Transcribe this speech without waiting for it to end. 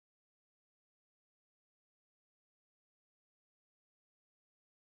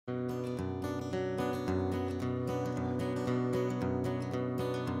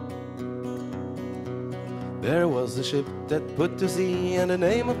There was a ship that put to sea, and the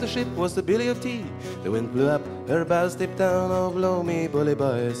name of the ship was the Billy of Tea. The wind blew up, her bows dipped down, oh blow me bully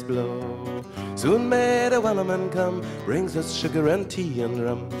boys blow. Soon may the Wellerman come, brings us sugar and tea and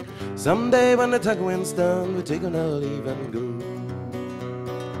rum. Someday when the tug wind's done, we take our leave and go.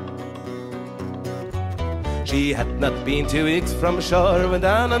 She had not been 2 weeks from shore when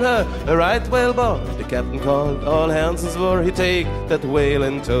down on her a right whale bore. The captain called all hands and swore he'd take that whale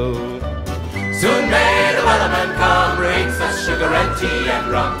in tow. Soon may the Wellerman come, brings us sugar and tea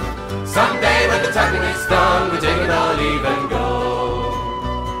and rum. Someday when the tugging is done, we take our leave and go.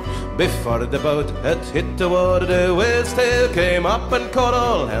 Before the boat had hit the water, the whale's tail came up and caught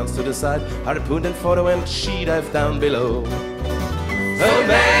all hands to the side. Harpooned and fought and she dived down below. Soon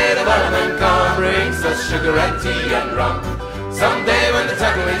may the Wellerman come, brings us sugar and tea and rum. Someday when the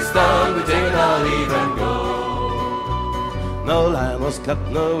tugging is done, we take our leave and go. No line was cut,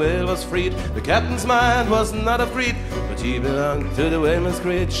 no whale was freed. The captain's mind was not of greed, but he belonged to the whaleman's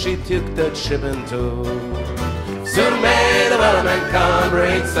creed. She took that ship in tow. Soon may the Wellerman come,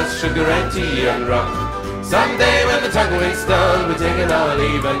 brings us sugar and tea and rum. Someday when the tugging is done, we're taking our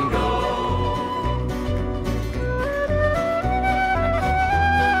leave and go.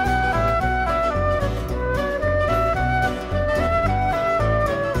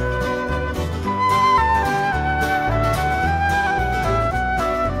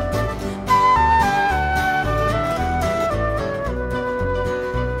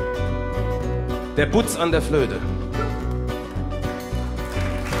 Der Putz an der Flöte.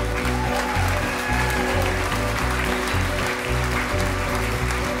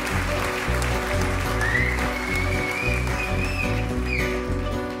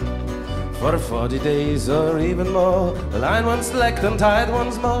 For 40 days or even more, the line once slacked and tied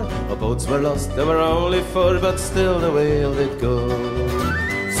once more. Our boats were lost, there were only 4, but still the whale did go.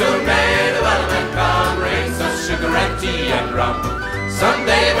 Soon may the Wellerman come, brings us sugar and tea and rum.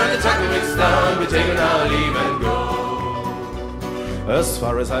 Someday when the tugging is done, we're taking our leave and go. As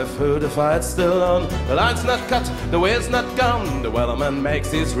far as I've heard, the fight's still on. The line's not cut, the whale's not gone. The Wellerman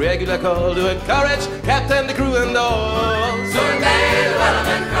makes his regular call to encourage captain, the crew and all. Soon may the Wellerman